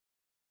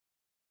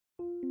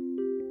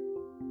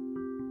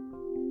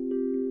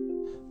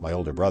My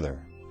older brother,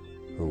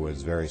 who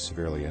was very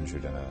severely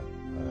injured in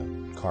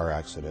a car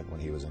accident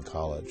when he was in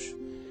college,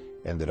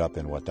 ended up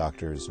in what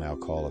doctors now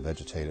call a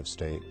vegetative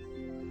state.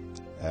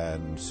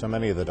 And so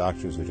many of the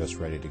doctors were just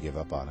ready to give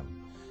up on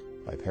him.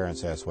 My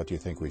parents asked, "What do you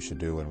think we should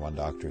do?" And one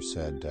doctor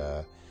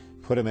said,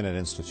 "Put him in an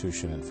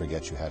institution and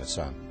forget you had a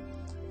son."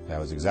 That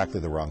was exactly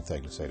the wrong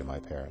thing to say to my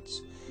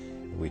parents.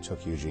 We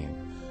took Eugene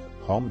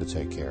home to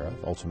take care of.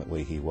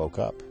 Ultimately, he woke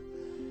up.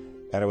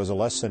 And it was a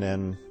lesson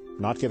in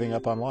not giving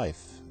up on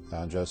life,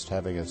 and just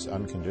having its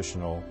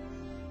unconditional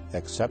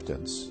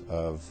acceptance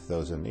of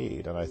those in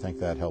need. And I think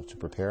that helped to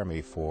prepare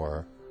me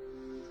for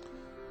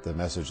the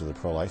message of the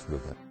pro-life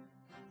movement.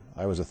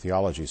 I was a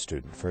theology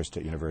student, first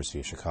at University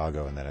of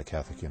Chicago and then at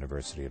Catholic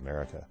University of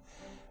America.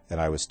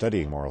 And I was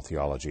studying moral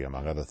theology,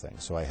 among other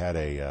things. So I had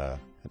an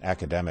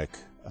academic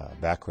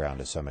background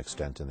to some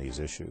extent in these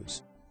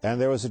issues. And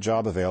there was a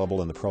job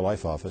available in the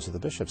pro-life office of the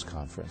Bishops'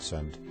 Conference.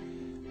 And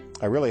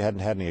I really hadn't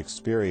had any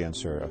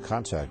experience or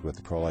contact with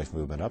the pro-life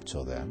movement up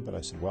till then, but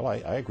I said, well, I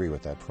agree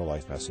with that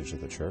pro-life message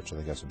of the church. I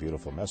think that's a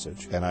beautiful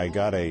message. And I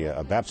got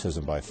a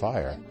baptism by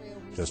fire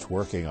just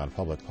working on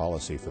public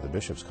policy for the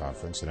Bishops'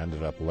 Conference, and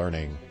ended up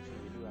learning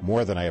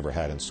more than I ever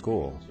had in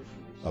school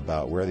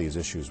about where these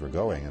issues were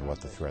going and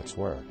what the threats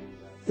were.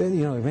 You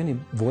know, there are many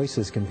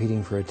voices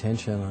competing for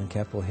attention on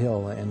Capitol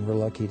Hill, and we're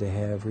lucky to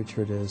have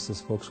Richard as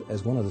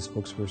one of the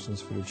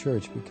spokespersons for the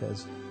church,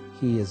 because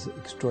he is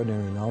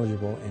extraordinarily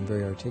knowledgeable and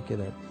very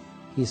articulate.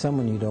 He's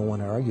someone you don't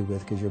want to argue with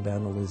because you're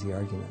bound to lose the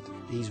argument.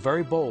 He's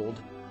very bold,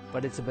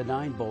 but it's a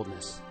benign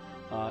boldness.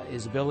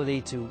 His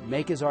ability to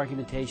make his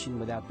argumentation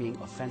without being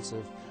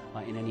offensive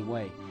in any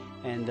way.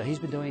 And he's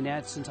been doing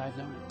that since I've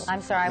known him.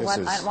 I'm sorry,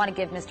 I want to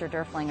give Mr.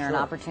 Doerflinger an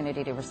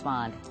opportunity to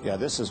respond. Yeah,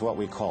 this is what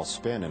we call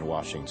spin in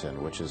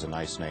Washington, which is a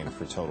nice name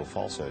for total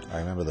falsehood. I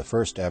remember the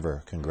first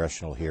ever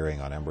congressional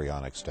hearing on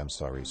embryonic stem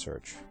cell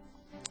research,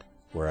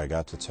 where I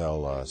got to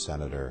tell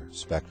Senator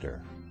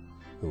Specter,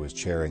 who was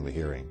chairing the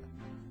hearing,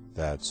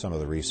 that some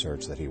of the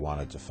research that he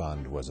wanted to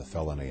fund was a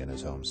felony in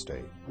his home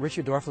state.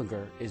 Richard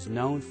Doerflinger is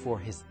known for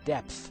his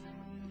depth,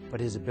 but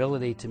his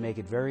ability to make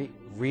it very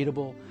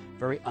readable,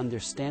 very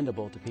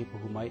understandable to people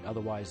who might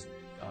otherwise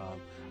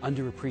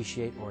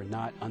underappreciate or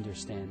not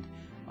understand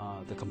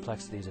the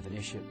complexities of an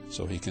issue.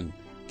 So he can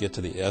get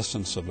to the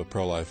essence of a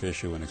pro-life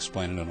issue and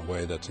explain it in a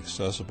way that's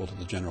accessible to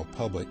the general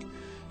public,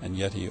 and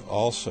yet he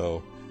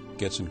also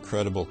gets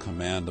incredible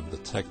command of the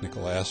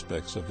technical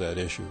aspects of that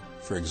issue.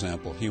 For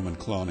example, human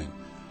cloning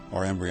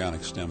or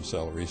embryonic stem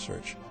cell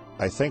research.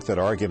 I think that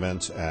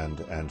argument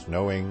and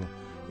knowing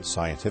the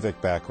scientific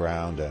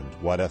background and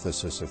what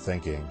ethicists are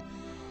thinking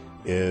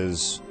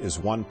is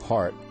one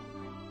part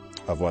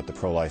of what the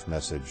pro-life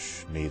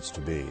message needs to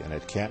be, and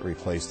it can't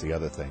replace the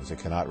other things. It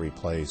cannot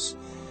replace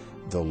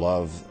the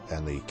love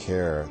and the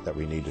care that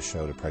we need to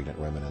show to pregnant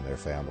women and their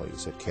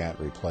families. It can't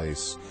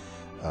replace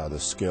the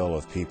skill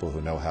of people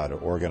who know how to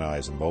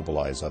organize and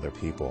mobilize other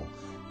people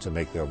to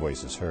make their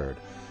voices heard.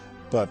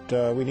 But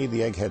we need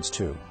the eggheads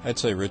too. I'd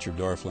say Richard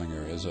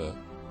Doerflinger is a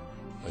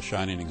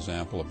shining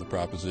example of the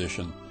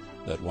proposition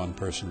that one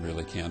person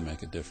really can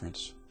make a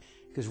difference.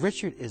 Because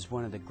Richard is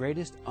one of the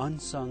greatest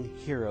unsung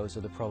heroes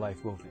of the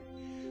pro-life movement.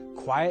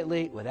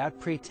 Quietly, without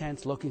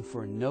pretense, looking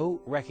for no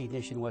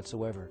recognition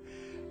whatsoever,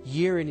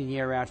 year in and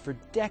year out for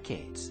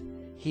decades,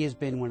 he has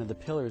been one of the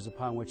pillars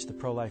upon which the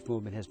pro-life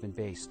movement has been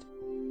based.